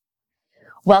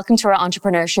Welcome to our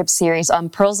entrepreneurship series on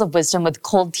Pearls of Wisdom with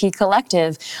Cold Tea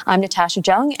Collective. I'm Natasha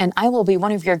Jung, and I will be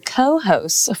one of your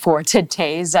co-hosts for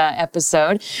today's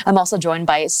episode. I'm also joined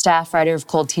by staff writer of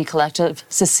Cold Tea Collective,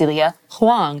 Cecilia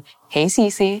Huang. Hey,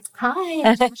 Cece. Hi,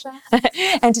 Natasha.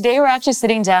 And today we're actually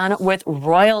sitting down with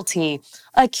royalty,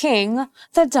 a king,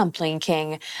 the Dumpling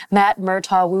King. Matt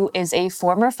Murtaugh is a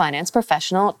former finance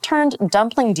professional turned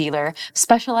dumpling dealer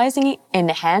specializing in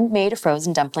handmade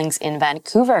frozen dumplings in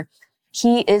Vancouver.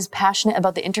 He is passionate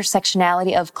about the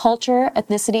intersectionality of culture,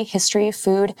 ethnicity, history,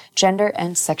 food, gender,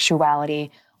 and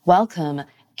sexuality. Welcome,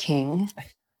 King.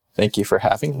 Thank you for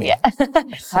having me. Yeah.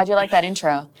 How'd you like that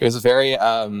intro? It was very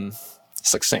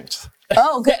succinct.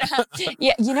 Oh, good.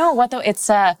 Yeah, you know what though? It's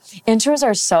intros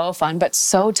are so fun, but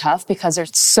so tough because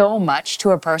there's so much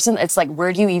to a person. It's like,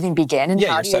 where do you even begin? And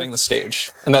Yeah, how you're do setting the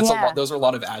stage, and that's Yeah. a lot. Those are a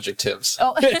lot of adjectives.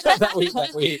 Oh.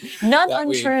 None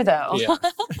untrue though. Yeah.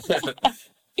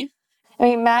 I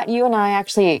mean, Matt, you and I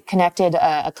actually connected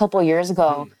a couple years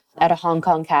ago at a Hong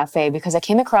Kong cafe because I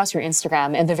came across your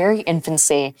Instagram in the very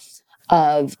infancy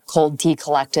of Cold Tea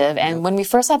Collective. And when we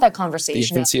first had that The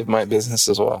conversation, infancy of my business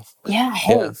as well. yeah,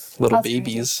 hey, Yeah, little how's-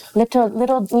 babies,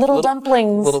 little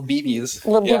dumplings, little BBs,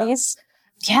 little yeah. bitties.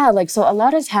 Yeah, like, so a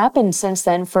lot has happened since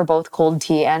then for both Cold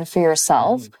Tea and for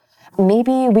yourself.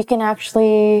 Maybe we can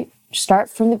actually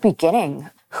start from the beginning.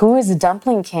 Who is the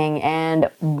Dumpling King and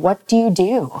what do you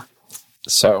do?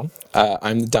 So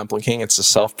I'm the Dumpling King. It's a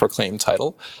self-proclaimed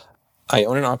title. I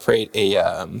own and operate a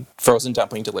frozen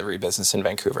dumpling delivery business in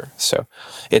Vancouver. So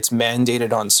it's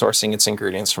mandated on sourcing its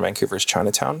ingredients from Vancouver's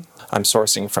Chinatown. I'm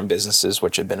sourcing from businesses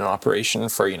which have been in operation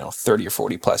for, 30 or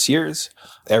 40 plus years.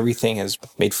 Everything is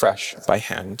made fresh by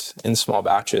hand in small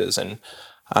batches, and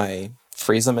I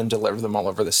freeze them and deliver them all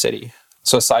over the city.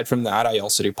 So aside from that, I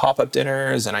also do pop-up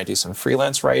dinners, and I do some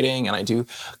freelance writing, and I do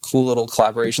cool little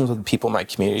collaborations with people in my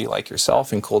community like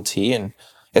yourself and Cold Tea. And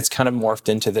it's kind of morphed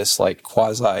into this like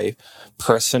quasi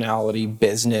personality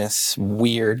business,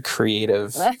 weird,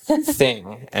 creative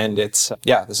thing. And it's,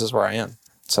 this is where I am.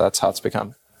 So that's how it's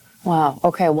become. Wow.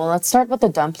 Okay, well, let's start with the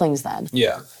dumplings then.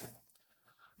 Yeah.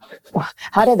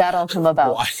 How did that all come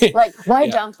about? Why? Like, why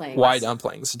Yeah. dumplings? Why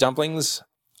dumplings? Dumplings,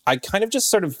 I kind of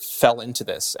just sort of fell into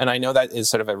this. And I know that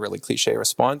is sort of a really cliche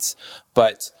response,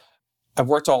 but I've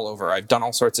worked all over. I've done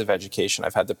all sorts of education.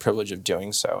 I've had the privilege of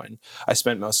doing so. And I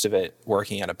spent most of it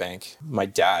working at a bank. My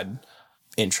dad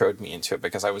introed me into it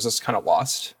because I was just kind of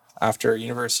lost after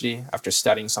university, after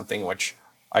studying something which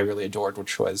I really adored,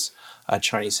 which was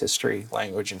Chinese history,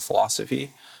 language, and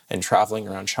philosophy. And traveling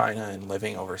around China and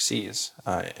living overseas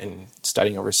and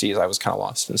studying overseas, I was kind of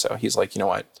lost. And so he's like, you know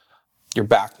what? You're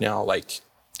back now. Like,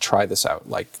 try this out.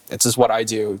 Like, this is what I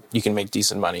do. You can make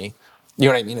decent money. You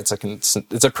know what I mean?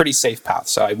 It's a pretty safe path.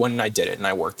 So I went and I did it, and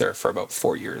I worked there for about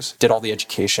 4 years. Did all the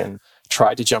education,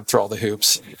 tried to jump through all the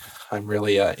hoops. I'm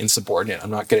really insubordinate.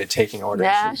 I'm not good at taking orders.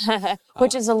 Yeah,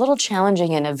 which is a little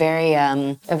challenging in a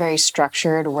very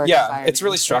structured work environment. It's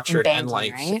really structured. Banking, And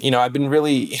like, right? I've been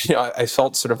really, I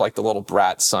felt sort of like the little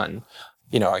brat son.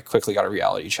 I quickly got a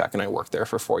reality check, and I worked there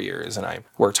for 4 years, and I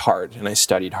worked hard and I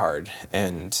studied hard,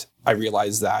 and I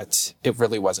realized that it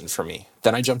really wasn't for me.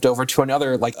 Then I jumped over to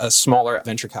another, like a smaller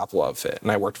venture capital outfit,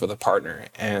 and I worked with a partner,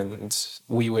 and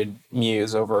we would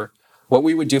muse over what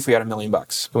we would do if we had $1 million when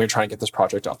we were trying to get this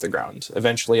project off the ground.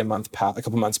 Eventually a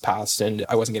couple months passed, and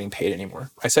I wasn't getting paid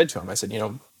anymore. I said to him,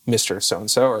 Mr.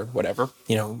 So-and-so or whatever,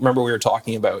 remember we were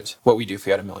talking about what we do if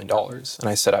we had $1 million? And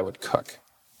I said I would cook.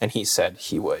 And he said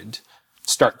he would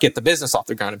get the business off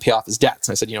the ground and pay off his debts.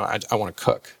 And I said, I want to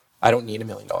cook. I don't need $1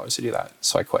 million to do that.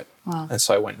 So I quit. Wow. And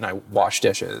so I went and I washed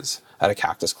dishes at a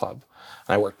Cactus Club.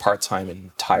 And I worked part-time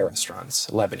in Thai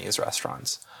restaurants, Lebanese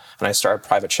restaurants. And I started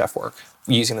private chef work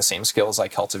using the same skills I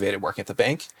cultivated working at the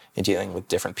bank and dealing with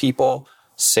different people,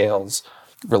 sales,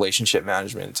 relationship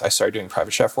management. I started doing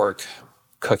private chef work,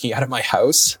 cooking out of my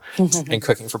house and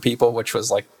cooking for people, which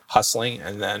was like hustling.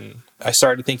 And then I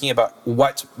started thinking about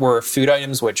what were food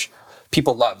items which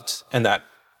people loved and that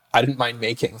I didn't mind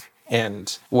making,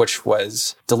 and which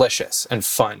was delicious and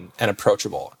fun and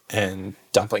approachable. And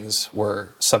dumplings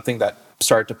were something that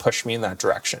started to push me in that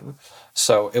direction.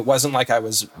 So it wasn't like I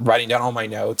was writing down all my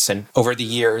notes and over the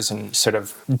years and sort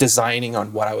of designing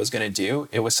on what I was going to do.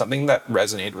 It was something that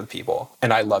resonated with people,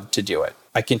 and I loved to do it.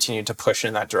 I continued to push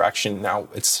in that direction. Now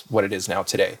it's what it is now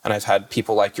today. And I've had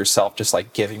people like yourself just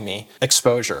like giving me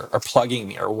exposure or plugging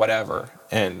me or whatever.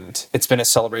 And it's been a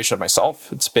celebration of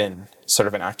myself. It's been sort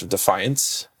of an act of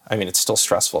defiance. I mean, it's still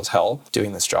stressful as hell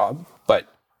doing this job, but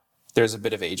there's a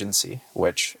bit of agency,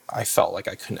 which I felt like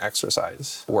I couldn't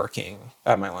exercise working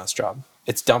at my last job.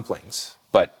 It's dumplings,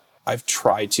 but I've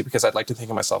tried to, because I'd like to think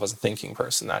of myself as a thinking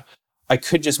person, that I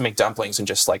could just make dumplings and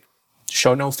just like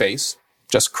show no face,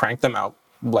 just crank them out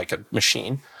like a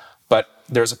machine. But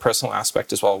there's a personal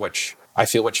aspect as well, which I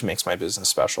feel which makes my business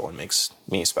special and makes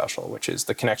me special, which is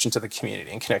the connection to the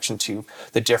community and connection to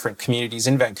the different communities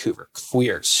in Vancouver,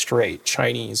 queer, straight,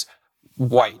 Chinese,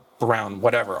 white, brown,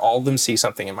 whatever. All of them see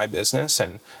something in my business,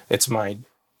 and it's my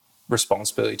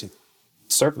responsibility to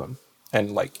serve them.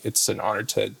 And like, it's an honor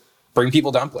to bring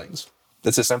people dumplings.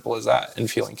 It's as simple as that, and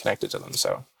feeling connected to them.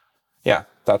 So yeah,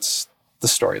 that's the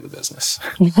story of the business.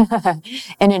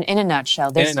 In a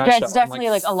nutshell, there's definitely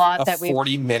like a lot that we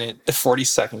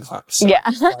 40-second clap. Yeah.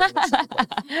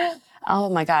 Oh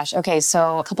my gosh. Okay.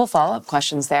 So a couple follow-up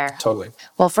questions there. Totally.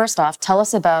 Well, first off, tell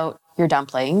us about your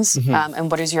dumplings,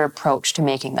 and what is your approach to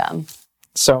making them?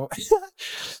 So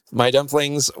my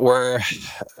approach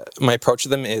to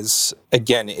them is,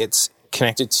 again, it's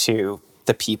connected to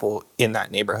the people in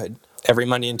that neighborhood. Every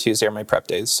Monday and Tuesday are my prep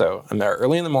days. So I'm there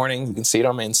early in the morning. You can see it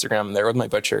on my Instagram. I'm there with my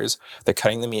butchers. They're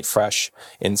cutting the meat fresh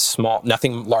in small,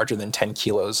 nothing larger than 10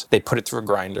 kilos. They put it through a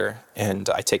grinder, and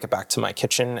I take it back to my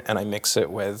kitchen and I mix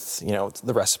it with,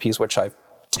 the recipes which I've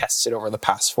tested over the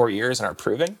past 4 years and are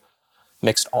proving.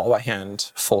 Mixed all by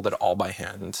hand, folded all by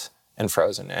hand, and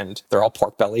frozen. And they're all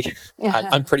pork belly.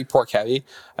 I'm pretty pork heavy,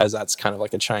 as that's kind of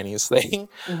like a Chinese thing.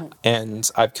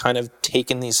 And I've kind of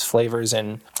taken these flavors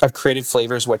and I've created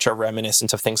flavors which are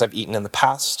reminiscent of things I've eaten in the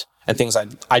past and things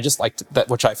I just liked, that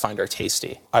which I find are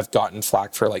tasty. I've gotten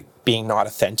flack for like being not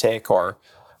authentic or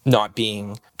not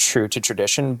being true to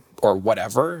tradition or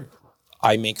whatever.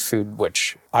 I make food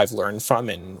which I've learned from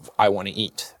and I want to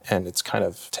eat. And it's kind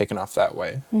of taken off that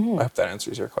way. I hope that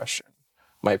answers your question.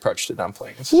 My approach to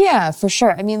dumplings. Yeah, for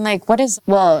sure. I mean, like,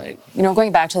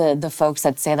 going back to the folks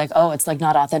that say like, oh, it's like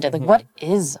not authentic. Like, what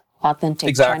is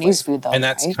authentic Chinese food though? And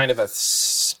that's kind of a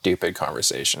stupid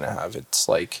conversation to have. It's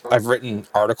like, I've written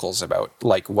articles about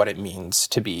like what it means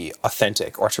to be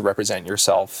authentic or to represent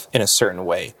yourself in a certain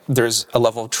way. There's a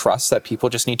level of trust that people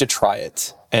just need to try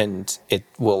it, and it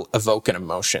will evoke an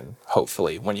emotion,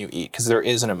 hopefully, when you eat, because there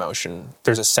is an emotion.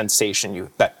 There's a sensation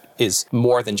that is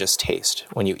more than just taste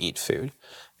when you eat food.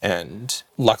 And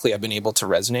luckily, I've been able to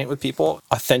resonate with people.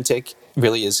 Authentic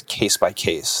really is a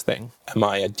case-by-case thing. Am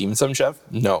I a dim sum chef?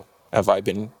 No. Have I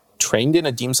been trained in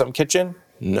a dim sum kitchen?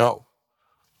 No.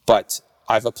 But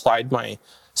I've applied my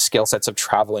skill sets of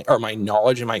traveling, or my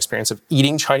knowledge and my experience of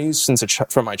eating Chinese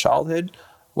from my childhood,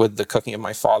 with the cooking of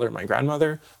my father and my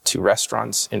grandmother, to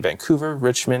restaurants in Vancouver,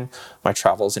 Richmond, my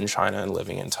travels in China and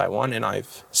living in Taiwan. And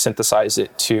I've synthesized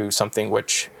it to something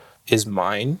which is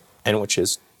mine and which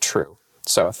is true.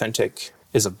 So authentic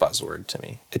is a buzzword to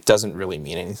me. It doesn't really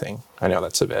mean anything. I know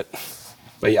that's a bit,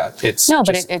 but yeah, it's... No,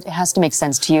 but it has to make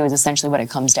sense to you is essentially what it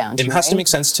comes down to, It has to make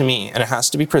sense to me, and it has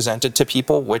to be presented to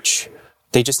people, which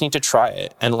they just need to try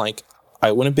it. And like,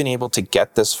 I wouldn't have been able to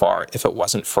get this far if it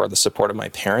wasn't for the support of my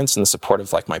parents and the support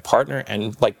of like my partner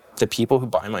and like the people who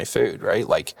buy my food, right?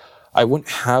 Like, I wouldn't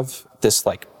have this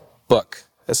like book,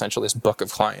 essentially this book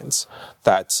of clients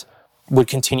that would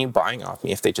continue buying off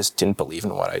me if they just didn't believe in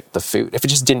the food, if it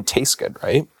just didn't taste good,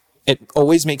 right? It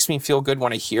always makes me feel good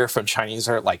when I hear from Chinese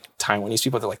or like Taiwanese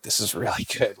people, they're like, this is really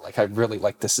good. Like, I really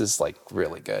like, this is like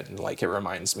really good. And like, it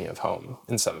reminds me of home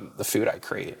in some of the food I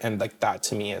create. And like, that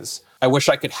to me is, I wish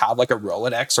I could have like a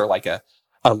Rolodex or like a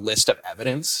list of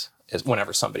evidence is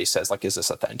whenever somebody says like, is this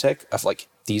authentic? Of like,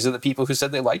 these are the people who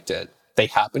said they liked it. They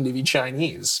happen to be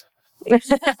Chinese. Do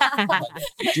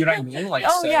you know what I mean? Like,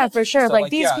 oh, so, yeah, for sure. So like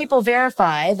these people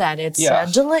verify that it's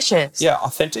delicious. Yeah,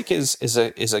 authentic is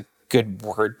a good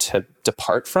word to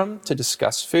depart from to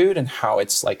discuss food and how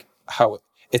it's like how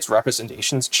its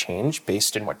representations change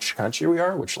based in which country we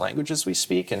are, which languages we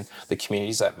speak, and the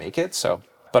communities that make it. So,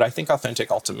 but I think authentic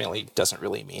ultimately doesn't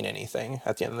really mean anything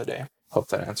at the end of the day. Hope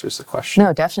that answers the question.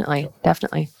 No, definitely.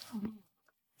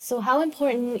 So how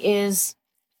important is,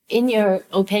 in your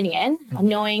opinion,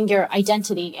 knowing your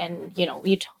identity and,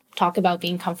 you talk about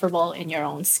being comfortable in your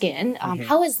own skin.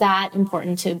 How is that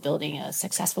important to building a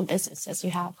successful business as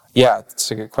you have? Yeah, that's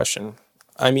a good question.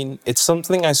 I mean, it's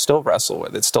something I still wrestle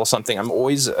with. It's still something I'm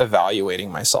always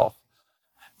evaluating myself,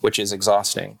 which is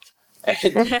exhausting.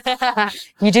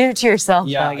 You do it to yourself,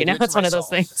 though. It's one of those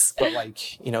things. But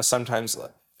like, sometimes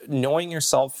knowing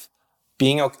yourself,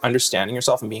 understanding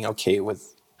yourself and being okay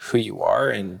with who you are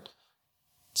and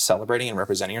celebrating and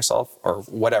representing yourself or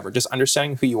whatever, just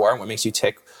understanding who you are and what makes you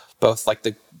tick, both like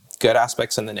the good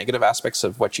aspects and the negative aspects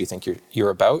of what you think you're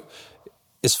about,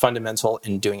 is fundamental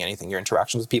in doing anything, your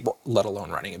interactions with people, let alone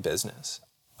running a business.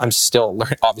 I'm still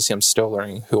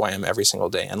learning who I am every single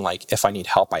day. And like, if I need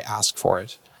help, I ask for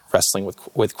it, wrestling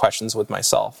with questions with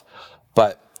myself.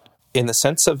 But in the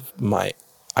sense of my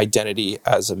identity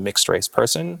as a mixed race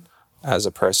person, as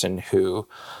a person who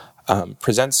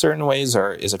presents certain ways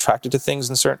or is attracted to things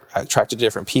and attracted to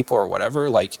different people or whatever.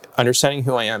 Like, understanding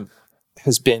who I am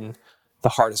has been the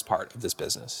hardest part of this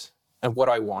business. And what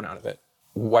do I want out of it?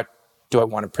 What do I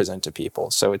want to present to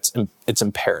people? So it's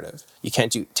imperative. You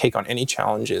can't take on any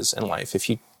challenges in life if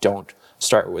you don't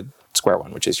start with square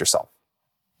one, which is yourself.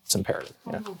 It's imperative.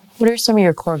 Yeah. What are some of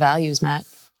your core values, Matt?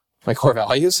 My core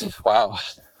values? Wow.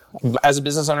 As a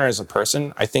business owner, as a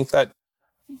person, I think that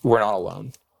we're not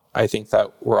alone. I think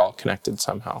that we're all connected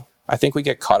somehow. I think we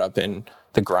get caught up in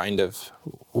the grind of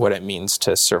what it means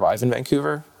to survive in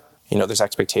Vancouver. You know, there's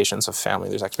expectations of family,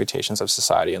 there's expectations of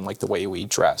society, and like the way we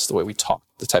dress, the way we talk,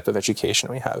 the type of education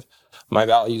we have. My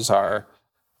values are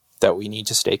that we need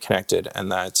to stay connected and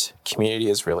that community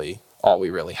is really all we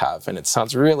really have. And it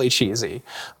sounds really cheesy,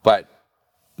 but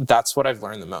that's what I've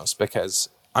learned the most, because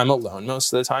I'm alone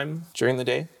most of the time during the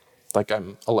day. Like,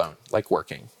 I'm alone, like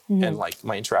working. And like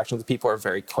my interactions with people are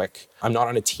very quick. I'm not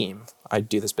on a team. I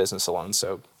do this business alone.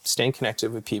 So staying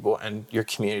connected with people and your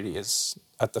community is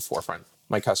at the forefront.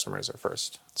 My customers are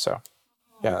first. So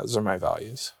yeah, those are my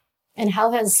values. And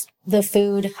how has the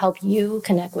food helped you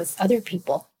connect with other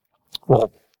people?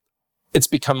 Well, it's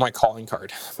become my calling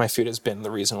card. My food has been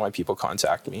the reason why people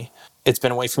contact me. It's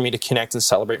been a way for me to connect and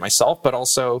celebrate myself, but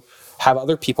also have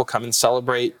other people come and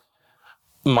celebrate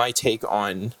my take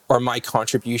on, or my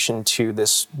contribution to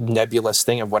this nebulous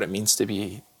thing of what it means to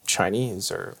be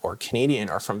Chinese or Canadian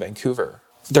or from Vancouver.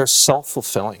 They're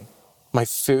self-fulfilling. My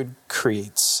food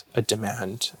creates a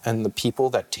demand, and the people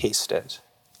that taste it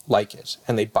like it,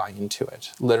 and they buy into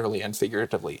it, literally and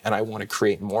figuratively, and I want to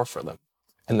create more for them.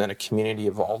 And then a community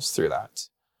evolves through that,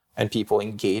 and people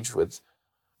engage with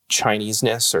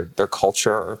Chineseness or their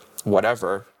culture or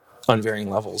whatever on varying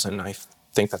levels. And I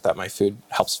think that my food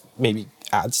helps, maybe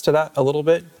adds to that a little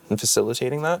bit in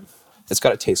facilitating that. It's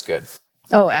got to taste good.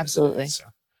 Oh, absolutely. So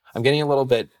I'm getting a little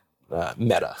bit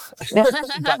meta,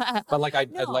 but like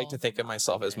I'd like to think of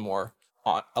myself as more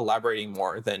elaborating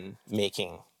more than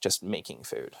just making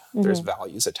food. There's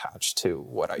values attached to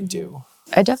what I do.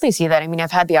 I definitely see that. I mean,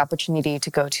 I've had the opportunity to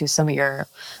go to some of your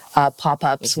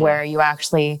pop-ups where you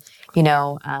actually,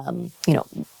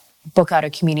 book out a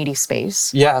community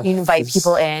space. Yeah. You invite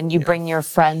people in, you bring your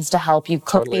friends to help you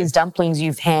cook these dumplings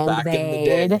you've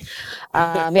handmade.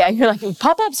 You're like,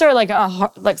 pop-ups are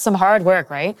like some hard work,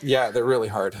 right? Yeah, they're really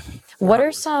hard. What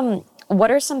are some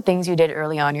things you did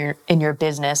early on in your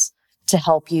business to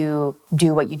help you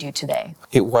do what you do today?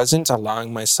 It wasn't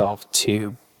allowing myself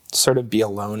to sort of be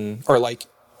alone, or like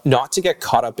not to get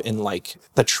caught up in like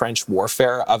the trench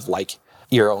warfare of like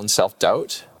your own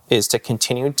self-doubt, is to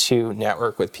continue to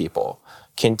network with people,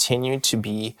 continue to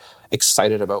be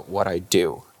excited about what I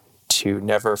do, to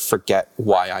never forget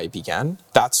why I began.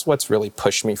 That's what's really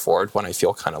pushed me forward when I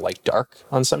feel kind of like dark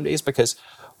on some days, because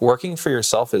working for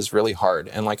yourself is really hard.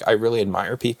 And like, I really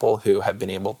admire people who have been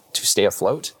able to stay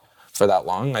afloat for that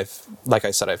long. Like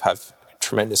I said, I've had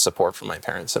tremendous support from my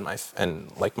parents and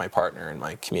my partner and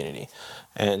my community.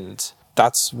 And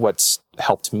that's what's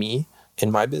helped me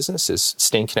in my business, is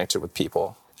staying connected with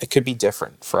people. It could be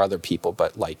different for other people,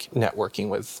 but like networking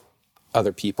with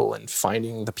other people and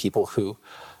finding the people who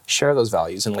share those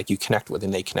values and like you connect with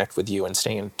and they connect with you, and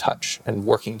staying in touch and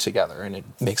working together, and it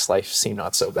makes life seem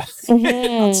not so bad,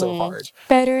 not so hard.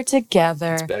 Better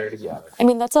together. It's better together. I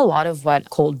mean, that's a lot of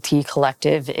what Cold Tea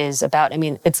Collective is about. I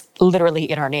mean, it's literally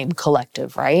in our name,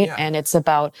 collective, right? Yeah. And it's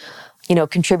about,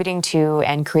 contributing to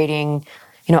and creating,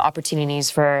 opportunities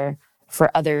for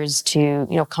others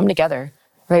to, come together.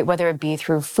 Right? Whether it be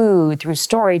through food, through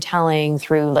storytelling,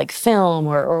 through like film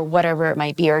or whatever it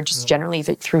might be, or just generally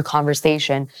through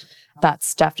conversation.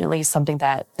 That's definitely something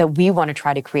that we want to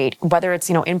try to create, whether it's,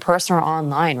 in person or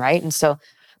online, right? And so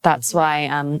that's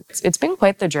why it's been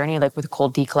quite the journey, like with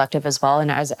Cold Tea Collective as well.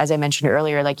 And as I mentioned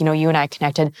earlier, like, you and I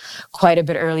connected quite a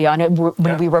bit early on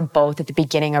when we were both at the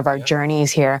beginning of our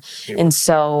journeys here. And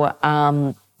so,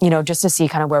 just to see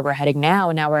kind of where we're heading now.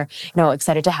 And now we're,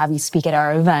 excited to have you speak at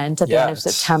our event at the end of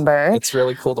September. It's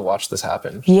really cool to watch this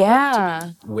happen. Yeah.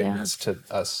 To be witness to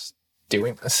us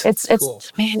doing this. It's cool.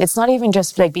 Man, it's not even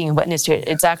just like being a witness to it.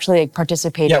 It's actually like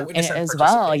participating in it as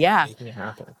well. Yeah. Making it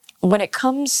happen. When it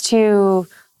comes to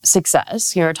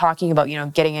success, you're talking about,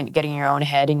 getting in your own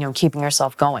head and, keeping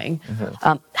yourself going.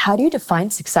 How do you define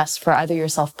success for either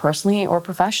yourself personally or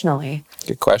professionally?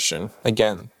 Good question.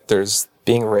 Again, there's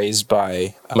being raised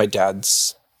by, my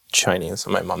dad's Chinese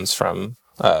and my mom's from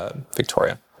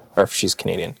Victoria, or she's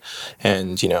Canadian.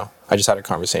 And, I just had a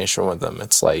conversation with them.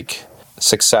 It's like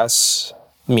success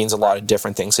means a lot of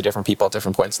different things to different people at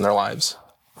different points in their lives.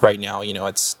 Right now,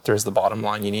 there's the bottom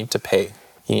line. You need to pay.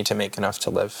 You need to make enough to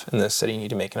live in this city. You need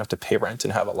to make enough to pay rent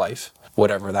and have a life,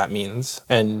 whatever that means.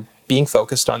 And being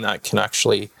focused on that can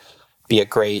actually be a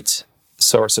great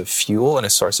source of fuel and a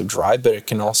source of drive, but it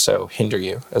can also hinder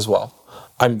you as well.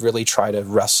 I really try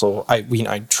to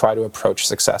I try to approach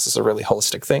success as a really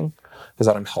holistic thing, is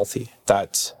that I'm healthy,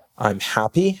 that I'm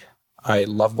happy, I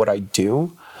love what I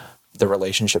do, the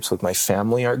relationships with my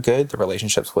family are good, the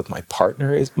relationship with my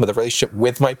partner is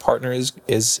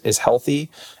healthy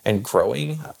and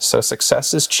growing. So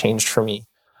success has changed for me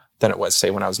than it was,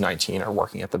 say, when I was 19 or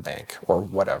working at the bank or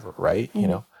whatever, right? You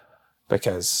know,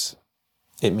 because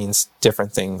it means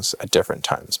different things at different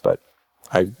times, but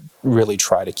I really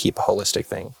try to keep a holistic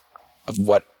thing of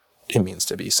what it means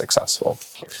to be successful.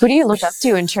 Who do you look up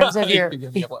to in terms of your?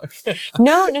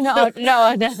 No.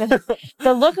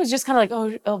 The look was just kind of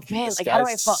like, oh man, This like how do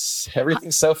I fall?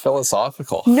 Everything's so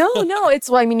philosophical. No, it's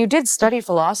well, I mean, you did study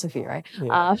philosophy, right?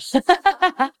 Yeah.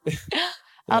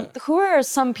 Who are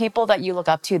some people that you look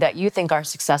up to that you think are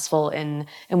successful in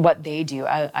what they do,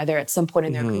 either at some point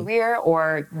in their career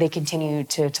or they continue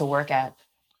to work at?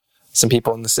 Some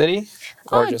people in the city,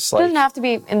 or just it doesn't have to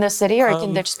be in the city, or it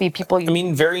can just be people. I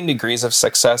mean, varying degrees of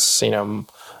success, you know,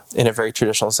 in a very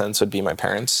traditional sense would be my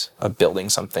parents, of building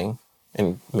something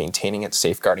and maintaining it,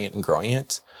 safeguarding it and growing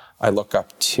it. I look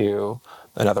up to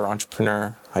another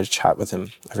entrepreneur. I chat with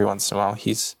him every once in a while.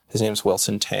 His name's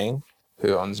Wilson Tang,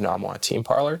 who owns Namwa Team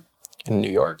Parlor in New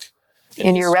York.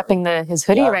 And you're repping his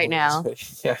hoodie right now.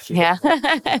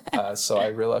 Yeah. So I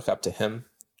really look up to him.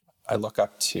 I look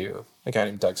up to a guy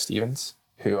named Doug Stevens,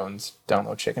 who owns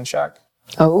Download Chicken Shack.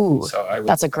 Oh, So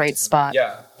that's a great spot.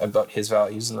 Yeah, about his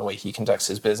values and the way he conducts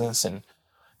his business and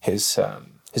his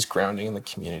grounding in the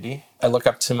community. I look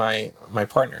up to my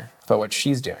partner about what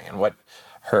she's doing and what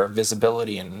her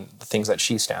visibility and the things that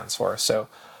she stands for. So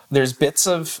there's bits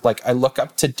of, like, I look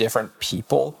up to different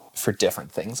people for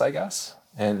different things, I guess,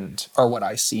 or what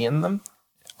I see in them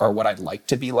or what I'd like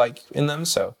to be like in them.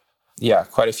 So yeah,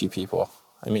 quite a few people.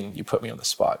 I mean, you put me on the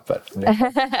spot, but I'm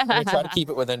gonna try to keep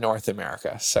it within North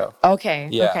America. So okay,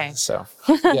 yeah, okay. So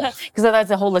yeah, because that's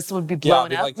the whole list would be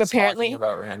blown up. Like apparently,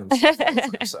 about random stuff.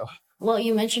 So Well,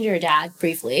 you mentioned your dad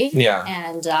briefly. Yeah.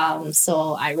 And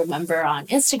so I remember on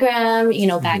Instagram, you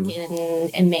know, back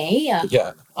in May.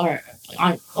 Yeah. Or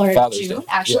Father's June, Day.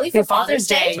 actually, Yeah. for Father's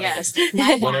Day. yes.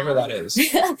 Whenever that is.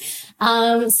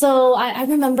 So I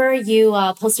remember you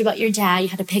posted about your dad. You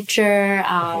had a picture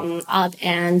up,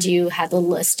 and you had the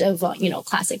list of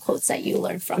classic quotes that you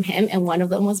learned from him, and one of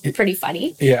them was pretty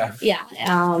funny. Yeah. Yeah.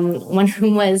 One of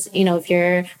them was, if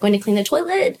you're going to clean the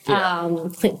toilet,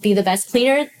 be the best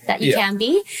cleaner that you can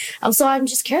be. So I'm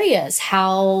just curious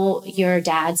how your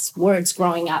dad's words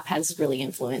growing up has really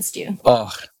influenced you.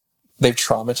 Oh, they've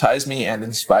traumatized me and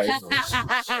inspired me.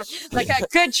 Like a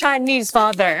good Chinese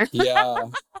father. Yeah.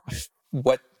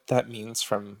 What that means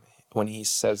from when he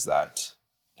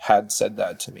had said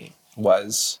that to me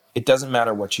was, it doesn't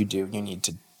matter what you do, you need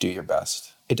to do your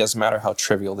best. It doesn't matter how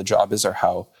trivial the job is or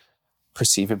how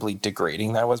perceivably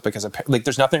degrading that was, because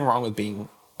there's nothing wrong with being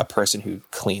a person who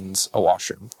cleans a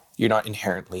washroom. You're not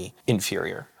inherently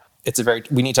inferior.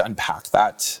 We need to unpack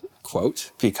that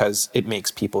quote because it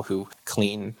makes people who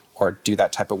clean or do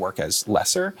that type of work as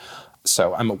lesser.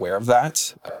 So I'm aware of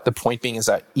that. The point being is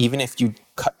that even if you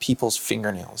cut people's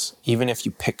fingernails, even if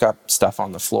you pick up stuff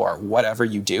on the floor, whatever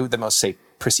you do, the most, say,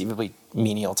 perceivably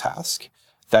menial task,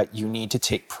 that you need to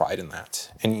take pride in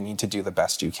that and you need to do the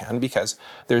best you can because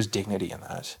there's dignity in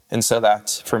that. And so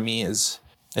that for me is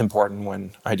important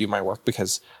when I do my work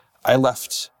because I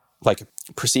left like a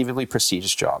perceivably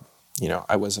prestigious job.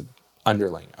 I was an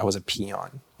underling. I was a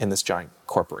peon in this giant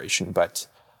corporation, but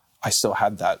I still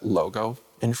had that logo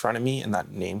in front of me and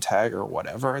that name tag or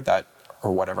whatever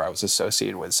I was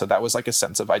associated with. So that was like a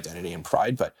sense of identity and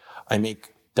pride, but I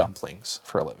make dumplings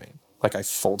for a living. Like I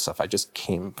fold stuff. I just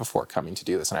came before coming to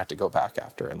do this and I have to go back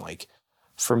after. And like,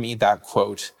 for me, that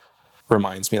quote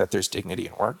reminds me that there's dignity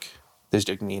in work. There's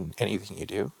dignity in anything you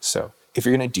do. So if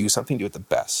you're going to do something, do it the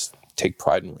best. Take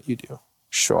pride in what you do.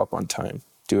 Show up on time.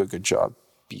 Do a good job.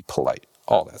 Be polite.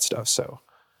 All that stuff. So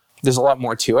there's a lot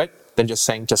more to it than just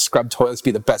saying to scrub toilets,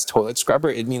 be the best toilet scrubber.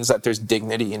 It means that there's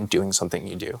dignity in doing something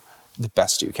you do the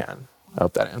best you can. I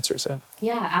hope that answers it.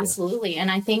 Yeah, absolutely. And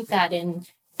I think that in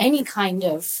any kind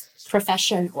of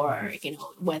profession or,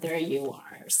 whether you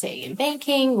are, say, in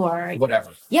banking or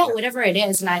whatever. Yeah, whatever it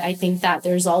is. And I think that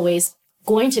there's always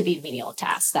going to be menial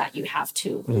tasks that you have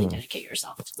to really dedicate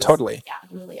yourself to. Totally. Yeah,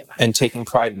 really about and taking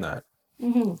pride in that.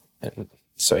 Mm-hmm. And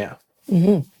so, yeah.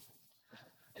 Mm-hmm.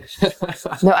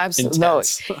 No, absolutely.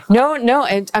 No.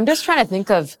 And I'm just trying to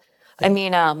think of,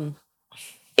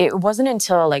 it wasn't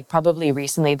until like probably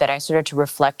recently that I started to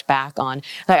reflect back on,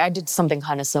 like I did something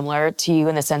kind of similar to you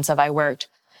in the sense of I worked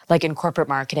like in corporate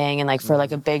marketing and like for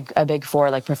like a big four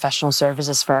like professional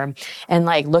services firm. And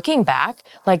like looking back,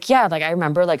 like, yeah, like I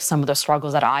remember like some of the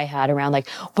struggles that I had around like,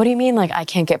 what do you mean? Like I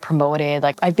can't get promoted?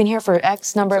 Like I've been here for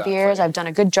X number of years. I've done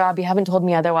a good job. You haven't told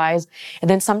me otherwise. And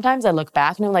then sometimes I look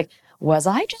back and I'm like, was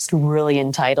I just really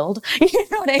entitled? You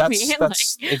know what I mean?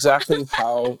 That's exactly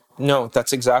how, no,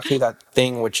 that's exactly that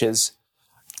thing, which is,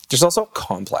 there's also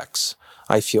complex,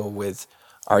 I feel, with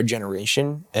our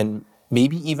generation, and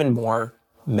maybe even more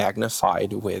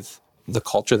magnified with the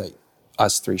culture that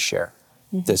us three share.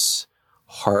 This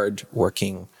hard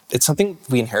working, it's something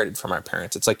we inherited from our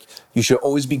parents. It's like, you should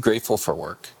always be grateful for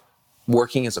work.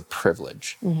 Working is a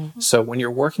privilege. So when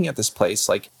you're working at this place,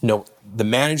 like, no, the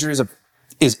manager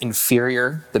is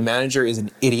inferior. The manager is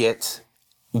an idiot.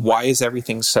 Why is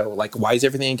everything so? Like, why is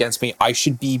everything against me? I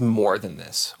should be more than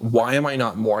this. Why am I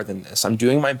not more than this? I'm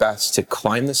doing my best to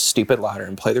climb this stupid ladder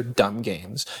and play their dumb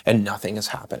games, and nothing is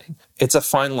happening. It's a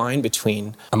fine line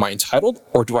between, am I entitled,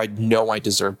 or do I know I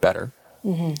deserve better?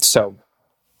 So,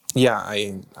 yeah,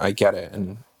 I get it.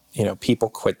 And, you know, people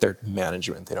quit their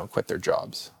management. They don't quit their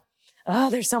jobs. Oh,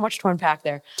 there's so much to unpack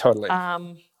there. Totally.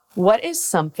 What is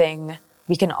something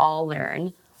we can all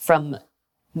learn from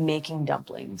making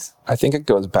dumplings? I think it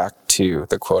goes back to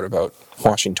the quote about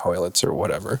washing toilets or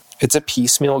whatever. It's a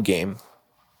piecemeal game.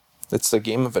 It's the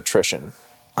game of attrition.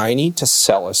 I need to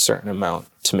sell a certain amount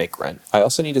to make rent. I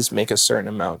also need to make a certain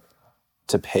amount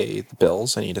to pay the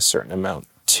bills. I need a certain amount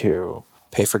to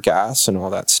pay for gas and all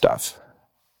that stuff.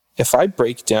 If I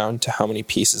break down to how many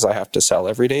pieces I have to sell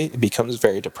every day, it becomes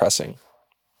very depressing,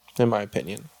 in my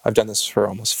opinion. I've done this for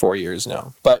almost 4 years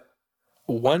now. But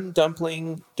one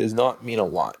dumpling does not mean a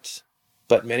lot,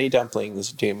 but many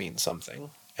dumplings do mean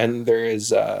something. And there's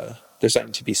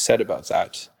something to be said about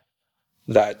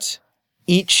that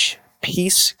each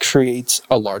piece creates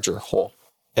a larger whole.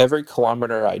 Every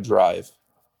kilometer I drive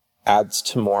adds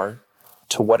to more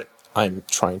to what I'm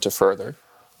trying to further,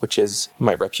 which is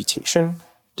my reputation,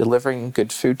 delivering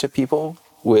good food to people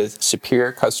with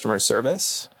superior customer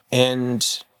service,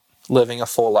 and living a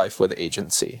full life with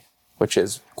agency, which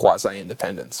is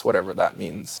quasi-independence, whatever that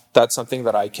means. That's something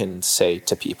that I can say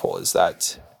to people, is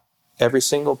that every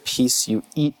single piece you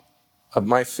eat of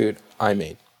my food, I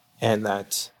made. And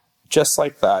that just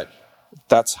like that,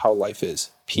 that's how life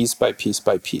is, piece by piece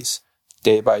by piece,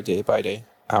 day by day by day,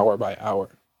 hour by hour.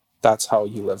 That's how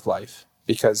you live life.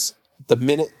 Because the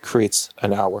minute creates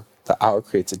an hour, the hour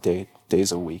creates a day,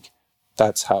 day's a week.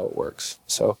 That's how it works.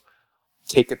 So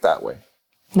take it that way.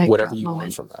 Whatever you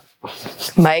want from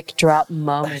that. Mic drop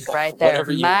moment right there.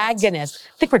 Whatever you My want. goodness.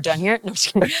 I think we're done here. No, I'm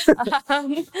just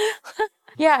kidding.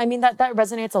 Yeah, I mean, that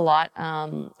resonates a lot,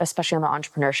 especially on the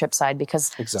entrepreneurship side,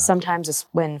 because sometimes it's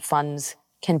when funds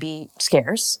can be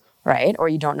scarce, right? Or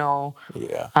you don't know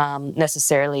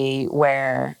necessarily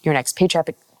where your next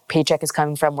paycheck is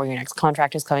coming from, where your next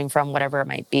contract is coming from, whatever it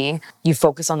might be. You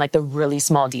focus on like the really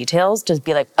small details, just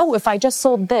be like, oh, if I just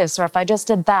sold this, or if I just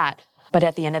did that. But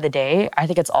at the end of the day, I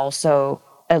think it's also,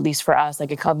 at least for us,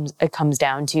 like it comes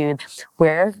down to,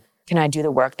 where can I do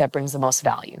the work that brings the most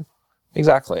value?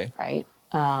 Exactly. Right.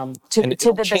 And it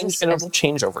will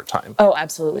change over time. Oh,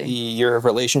 absolutely. Your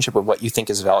relationship with what you think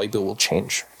is valuable will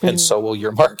change, and so will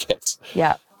your market.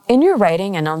 Yeah. In your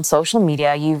writing and on social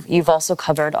media, you've also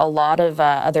covered a lot of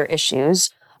other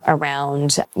issues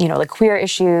around, like queer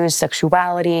issues,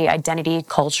 sexuality, identity,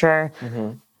 culture.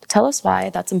 Tell us why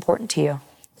that's important to you.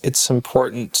 It's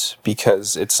important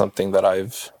because it's something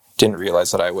that didn't realize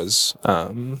that I was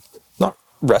not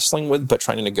wrestling with, but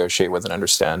trying to negotiate with and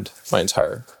understand my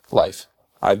entire life.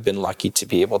 I've been lucky to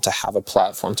be able to have a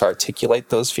platform to articulate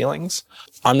those feelings.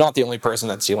 I'm not the only person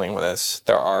that's dealing with this.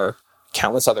 There are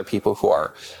countless other people who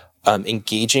are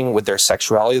engaging with their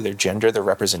sexuality, their gender, their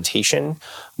representation,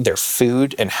 their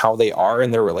food, and how they are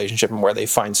in their relationship and where they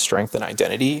find strength and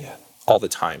identity all the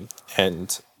time.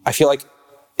 And I feel like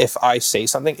if I say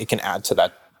something, it can add to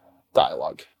that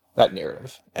dialogue, that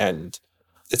narrative. And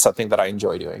it's something that I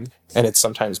enjoy doing. And it's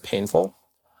sometimes painful,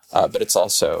 but it's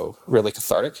also really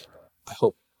cathartic. I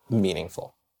hope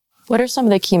meaningful. What are some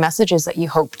of the key messages that you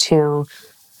hope to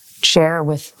share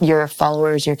with your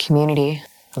followers, your community?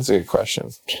 That's a good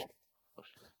question.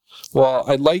 Well,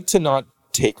 I'd like to not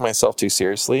take myself too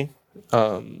seriously.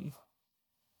 That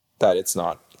it's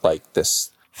not like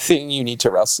this thing you need to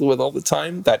wrestle with all the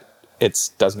time, that it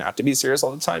doesn't have to be serious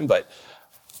all the time, but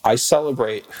I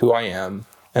celebrate who I am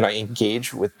and I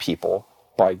engage with people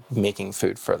by making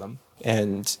food for them.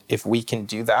 And if we can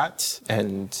do that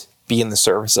and be in the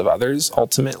service of others,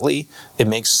 ultimately, it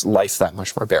makes life that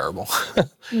much more bearable.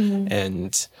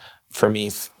 And for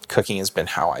me, cooking has been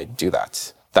how I do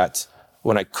that. That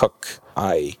when I cook,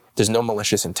 there's no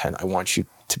malicious intent. I want you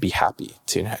to be happy,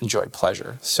 to enjoy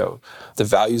pleasure. So the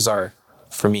values are,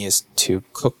 for me, is to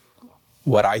cook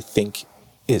what I think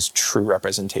is true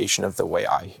representation of the way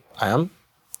I am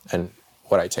and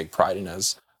what I take pride in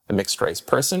as a mixed race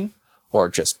person, or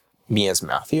just me as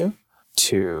Matthew,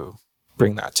 to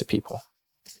bring that to people,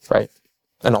 right?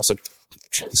 And also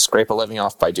scrape a living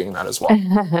off by doing that as well,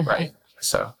 right?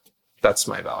 So that's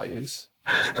my values.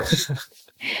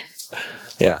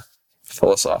 Yeah,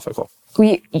 philosophical.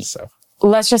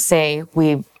 Let's just say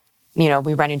we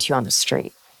run into you on the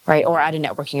street, right? Or at a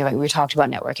networking event. We talked about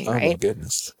networking, right? Oh my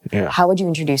goodness. Yeah. How would you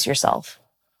introduce yourself?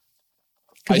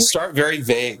 I start very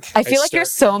vague. I feel like you're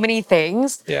so many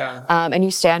things. Yeah. And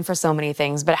you stand for so many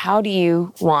things, but how do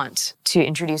you want to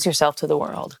introduce yourself to the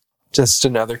world? Just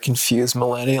another confused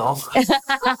millennial.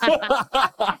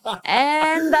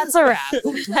 And that's a wrap.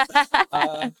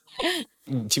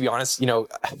 To be honest,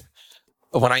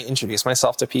 when I introduce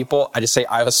myself to people, I just say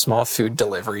I have a small food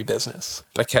delivery business,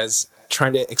 because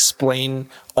trying to explain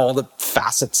all the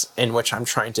facets in which I'm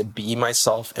trying to be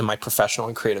myself and my professional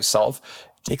and creative self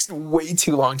takes way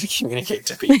too long to communicate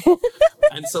to people.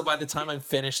 And so by the time I'm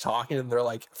finished talking, and they're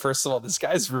like, first of all, this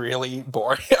guy's really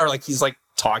boring, or like he's like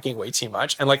talking way too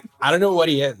much, and like I don't know what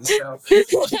he is. So,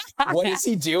 like, what is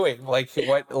he doing? What is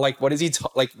he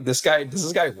like? Does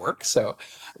this guy work? So,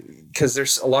 because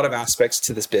there's a lot of aspects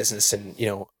to this business, and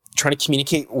trying to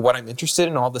communicate what I'm interested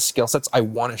in, all the skill sets I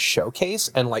want to showcase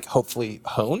and like hopefully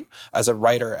hone as a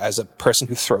writer, as a person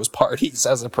who throws parties,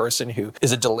 as a person who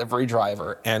is a delivery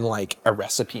driver and like a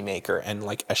recipe maker and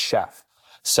like a chef.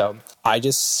 So I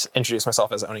just introduce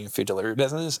myself as owning a food delivery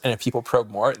business. And if people probe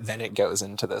more, then it goes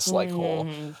into this like whole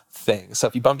thing. So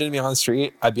if you bumped into me on the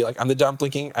street, I'd be like, I'm the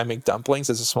Dumpling King. I make dumplings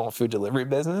as a small food delivery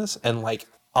business. And like,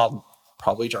 I'll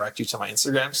probably direct you to my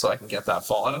Instagram so I can get that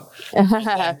follow.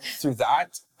 Through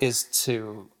that is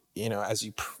to,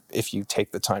 if you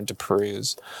take the time to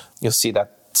peruse, you'll see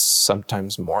that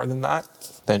sometimes more than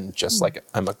that, than just like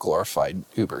I'm a glorified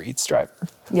Uber Eats driver.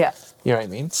 Yeah. You know what I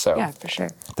mean? So yeah, for sure.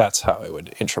 That's how I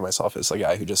would intro myself, as a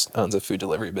guy who just owns a food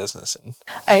delivery business. And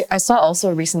I saw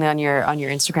also recently on your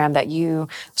Instagram that you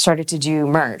started to do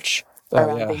merch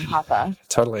around being Hapa.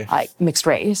 Totally. Like mixed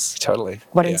race. Totally.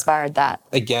 What inspired that?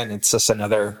 Again, it's just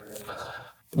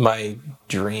my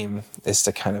dream is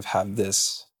to kind of have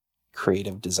this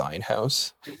creative design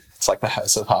house. It's like the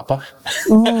House of Hapa.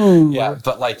 Yeah,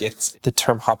 but like the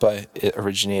term Hapa, it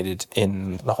originated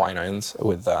in the Hawaiian Islands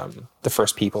with the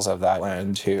first peoples of that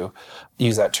land who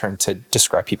use that term to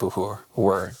describe people who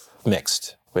were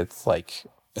mixed with like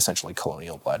essentially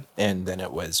colonial blood. And then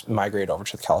it was migrated over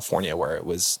to California, where it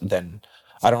was then,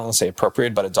 I don't want to say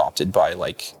appropriated, but adopted by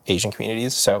like Asian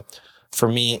communities. So for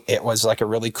me, it was like a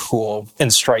really cool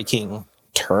and striking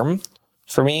term.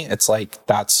 For me, it's like,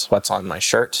 that's what's on my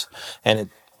shirt. And it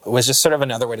was just sort of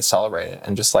another way to celebrate it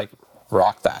and just like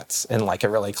rock that in like a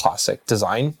really classic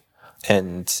design.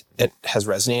 And it has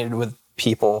resonated with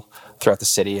people throughout the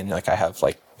city. And like,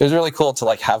 it was really cool to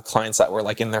like have clients that were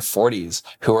like in their 40s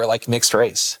who were like mixed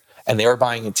race, and they were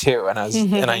buying it too.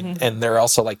 And and they're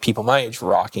also like people my age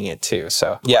rocking it too.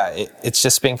 So yeah, it's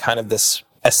just been kind of this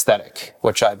aesthetic,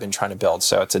 which I've been trying to build.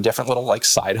 So it's a different little like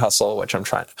side hustle, which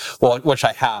which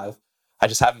I have. I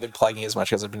just haven't been plugging as much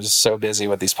because I've been just so busy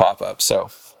with these pop-ups. So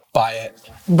buy it.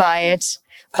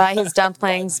 Buy his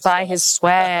dumplings, buy his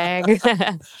swag.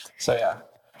 So yeah.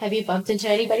 Have you bumped into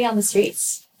anybody on the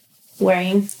streets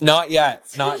wearing? Not yet.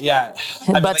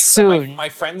 But soon. My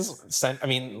friends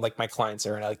like my clients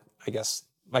are, like, I guess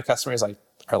my customers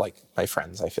are like my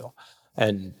friends, I feel.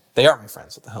 And they are my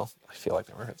friends. What the hell? I feel like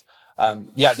they're my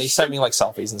friends. They send me like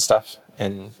selfies and stuff,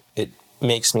 and it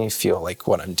makes me feel like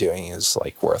what I'm doing is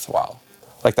like worthwhile.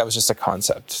 Like that was just a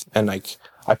concept. And like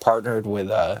I partnered with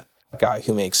a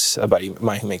buddy of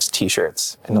mine who makes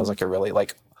t-shirts, and it was like a really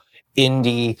like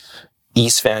indie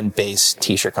East Van based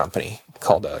t-shirt company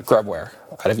called Grubwear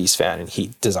out of East Van, and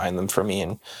he designed them for me.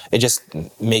 And it just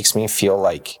makes me feel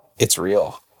like it's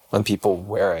real when people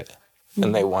wear it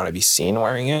and they want to be seen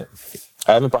wearing it.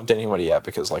 I haven't bumped anybody yet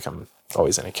because like I'm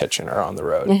always in a kitchen or on the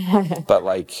road, but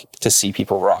like to see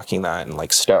people rocking that and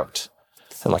like stoked.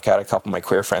 And like I had a couple of my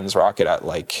queer friends rock it at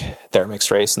like their mixed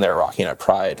race, and they're rocking it at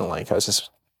Pride. And like, I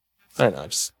don't know,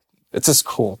 it's just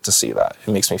cool to see that.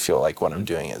 It makes me feel like what I'm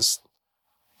doing is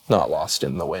not lost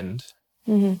in the wind,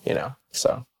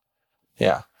 So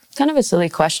yeah. It's kind of a silly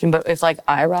question, but if like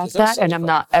I rock that and I'm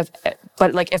not,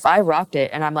 but like if I rocked it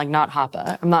and I'm like not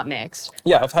Hapa, I'm not mixed.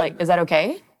 Yeah. Is that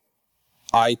okay?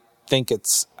 I think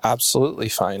it's absolutely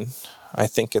fine. I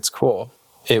think it's cool.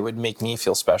 It would make me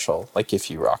feel special, like if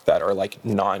you rock that, or like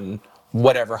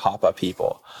whatever Hapa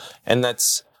people. And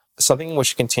that's something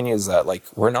which continues, that like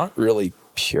we're not really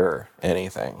pure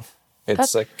anything.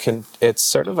 It's it's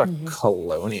sort of a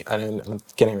colonial, and I'm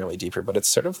getting really deeper, but it's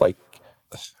sort of like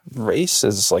race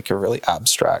is like a really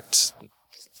abstract,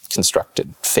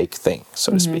 constructed fake thing,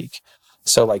 so to speak.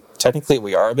 So like technically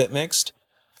we are a bit mixed.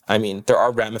 I mean, there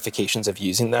are ramifications of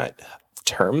using that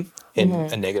term in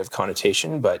a negative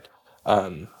connotation, but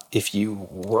if you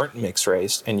weren't mixed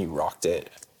race and you rocked it,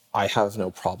 I have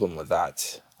no problem with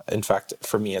that. In fact,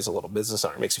 for me as a little business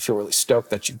owner, it makes me feel really stoked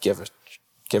that you give a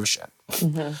shit.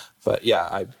 But yeah,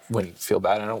 I wouldn't feel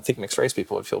bad. I don't think mixed race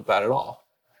people would feel bad at all.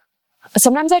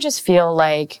 Sometimes I just feel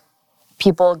like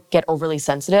people get overly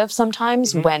sensitive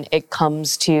sometimes when it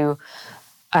comes to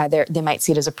they might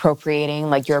see it as appropriating,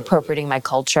 like you're appropriating my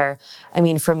culture. I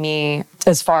mean, for me,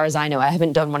 as far as I know, I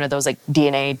haven't done one of those like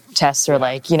DNA tests or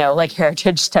like, you know, like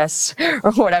heritage tests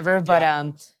or whatever.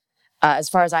 But as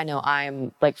far as I know,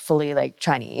 I'm like fully like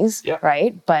Chinese,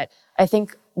 right? But I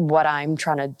think what I'm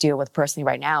trying to deal with personally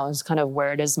right now is kind of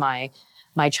where does my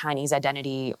Chinese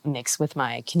identity mix with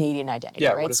my Canadian identity,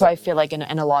 right? So I feel like in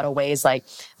a lot of ways, like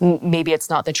maybe it's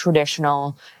not the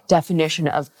traditional definition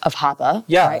of Hapa.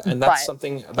 Yeah, right? And that's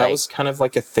something that was kind of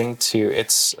like a thing too.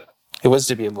 It was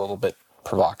to be a little bit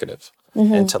provocative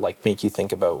and to like make you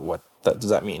think about what does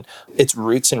that mean. Its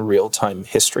roots in real-time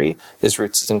history is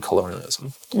roots in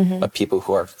colonialism of people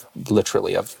who are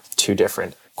literally of two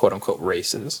different quote-unquote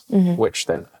races, which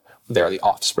then they're the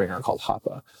offspring are called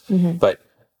Hapa. But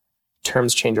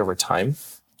terms change over time,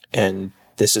 and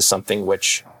this is something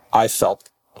which I felt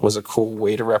was a cool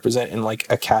way to represent in like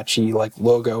a catchy like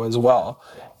logo as well,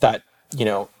 that, you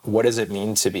know, what does it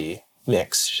mean to be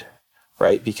mixed,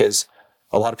 right? Because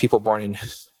a lot of people born in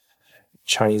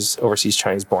overseas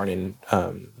Chinese born in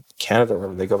Canada,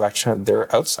 wherever they go back to China,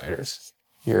 they're outsiders.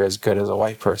 You're as good as a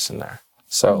white person there.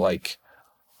 So like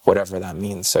whatever that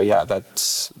means. So yeah,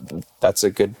 that's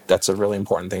a really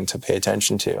important thing to pay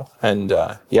attention to. And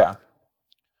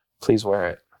please wear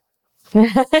it.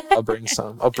 I'll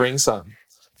bring some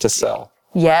to sell.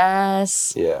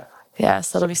 Yes. Yeah.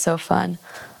 Yes, that'll be so fun.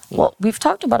 Well, we've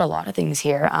talked about a lot of things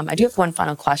here. I do have one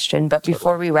final question, but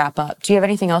before we wrap up, do you have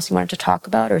anything else you wanted to talk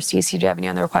about? Or Cece, do you have any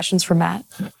other questions for Matt?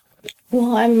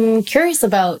 Well, I'm curious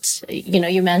about,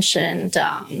 you mentioned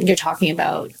you're talking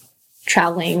about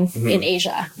traveling in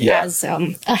Asia as a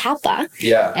Hapa.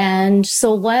 Yeah. And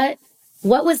so what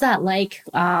was that like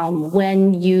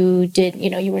when you did,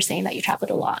 you were saying that you traveled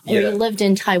a lot. And you lived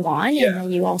in Taiwan and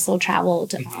then you also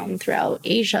traveled throughout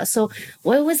Asia. So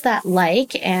what was that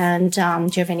like? And do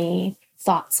you have any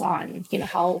thoughts on,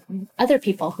 how other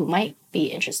people who might be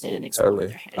interested in exploring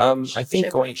their heritage? I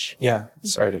think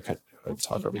sorry to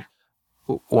talk over you.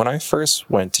 When I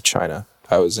first went to China,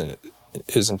 it was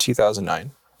in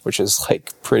 2009, which is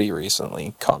like pretty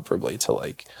recently, comparably to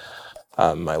like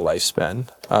my lifespan.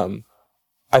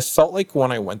 I felt like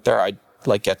when I went there, I'd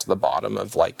like get to the bottom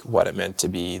of like what it meant to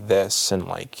be this and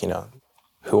like,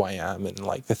 who I am and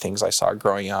like the things I saw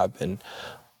growing up and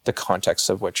the context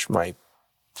of which my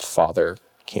father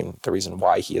came, the reason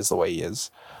why he is the way he is,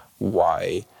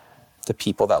 why the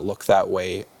people that look that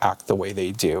way act the way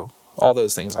they do. All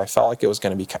those things. I felt like it was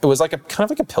going to be, it was like kind of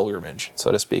like a pilgrimage, so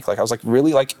to speak. Like I was like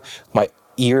really like my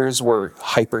ears were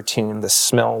hyper tuned, the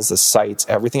smells, the sights,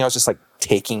 everything. I was just like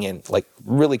taking in like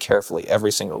really carefully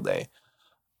every single day.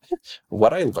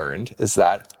 What I learned is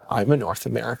that I'm a North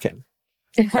American,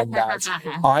 and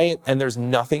and there's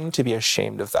nothing to be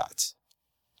ashamed of that.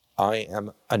 I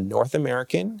am a North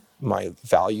American. My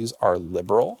values are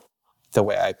liberal. The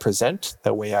way I present,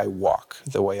 the way I walk,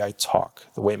 the way I talk,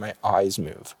 the way my eyes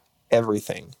move,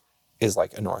 everything is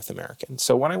like a North American.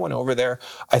 So when I went over there,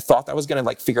 I thought I was going to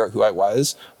like figure out who I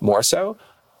was more so.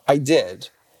 I did,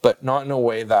 but not in a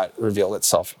way that revealed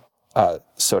itself,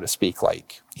 so to speak,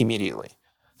 like immediately.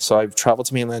 So I've traveled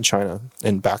to mainland China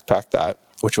and backpacked that,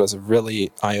 which was a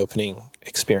really eye-opening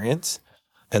experience.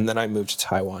 And then I moved to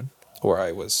Taiwan, where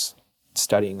I was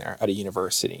studying there at a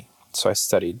university. So I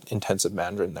studied intensive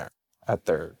Mandarin there at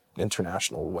their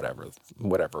international whatever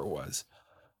it was.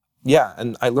 Yeah,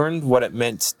 and I learned what it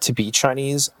meant to be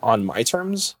Chinese on my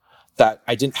terms, that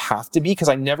I didn't have to be, because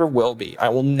I never will be. I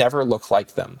will never look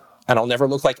like them, and I'll never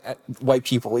look like white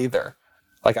people either.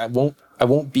 Like I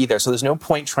won't be there. So there's no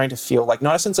point trying to feel like,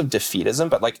 not a sense of defeatism,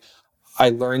 but like I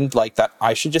learned like that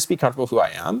I should just be comfortable who I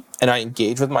am, and I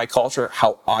engage with my culture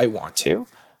how I want to,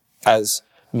 as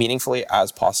meaningfully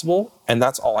as possible, and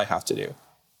that's all I have to do.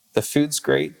 The food's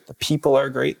great, the people are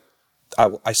great.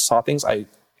 I saw things I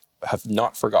have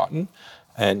not forgotten,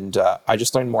 And I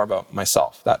just learned more about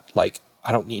myself, that like,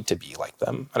 I don't need to be like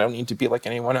them. I don't need to be like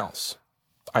anyone else.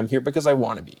 I'm here because I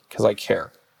want to be, because I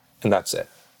care. And that's it.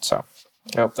 So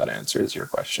I hope that answers your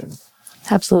question.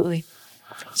 Absolutely.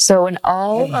 So in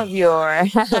all of your,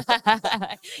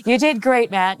 you did great,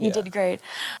 Matt. You did great.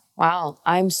 Wow.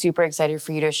 I'm super excited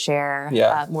for you to share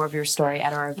more of your story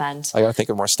at our event. I got to think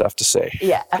of more stuff to say.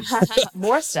 Yeah.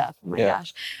 More stuff. Oh my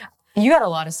gosh. You got a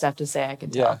lot of stuff to say, I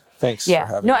can tell. Yeah. Thanks for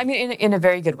having me. I mean, in a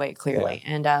very good way, clearly.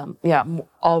 And I'm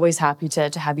always happy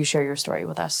to have you share your story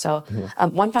with us. So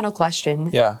one final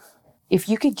question. Yeah. If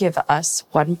you could give us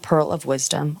one pearl of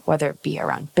wisdom, whether it be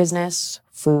around business,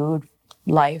 food,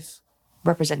 life,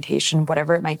 representation,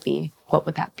 whatever it might be, what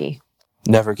would that be?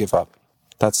 Never give up.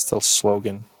 That's the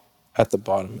slogan at the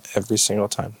bottom every single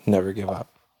time. Never give up.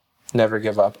 Never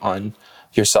give up on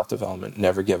your self-development.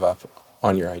 Never give up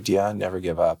on your idea. Never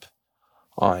give up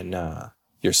on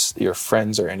your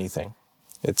friends or anything.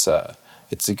 It's a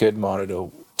good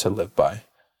motto to live by.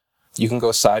 You can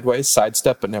go sideways,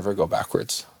 sidestep, but never go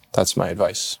backwards. That's my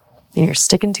advice. You're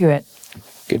sticking to it.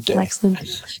 Good day.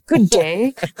 Excellent. Good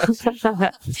day.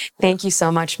 Thank you so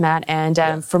much, Matt.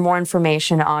 And for more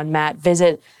information on Matt,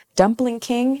 visit Dumpling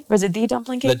King. Was it the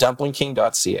Dumpling King?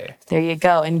 TheDumplingKing.ca. There you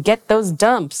go. And get those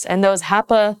dumps and those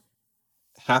Hapa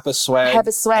swag.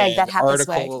 Hapa swag, and that Hapa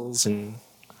swag. articles and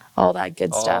all that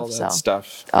good stuff. all that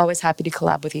stuff. Always happy to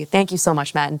collab with you. Thank you so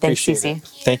much, Matt. And thanks, Appreciate Cece. it.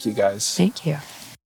 Thank you, guys. Thank you.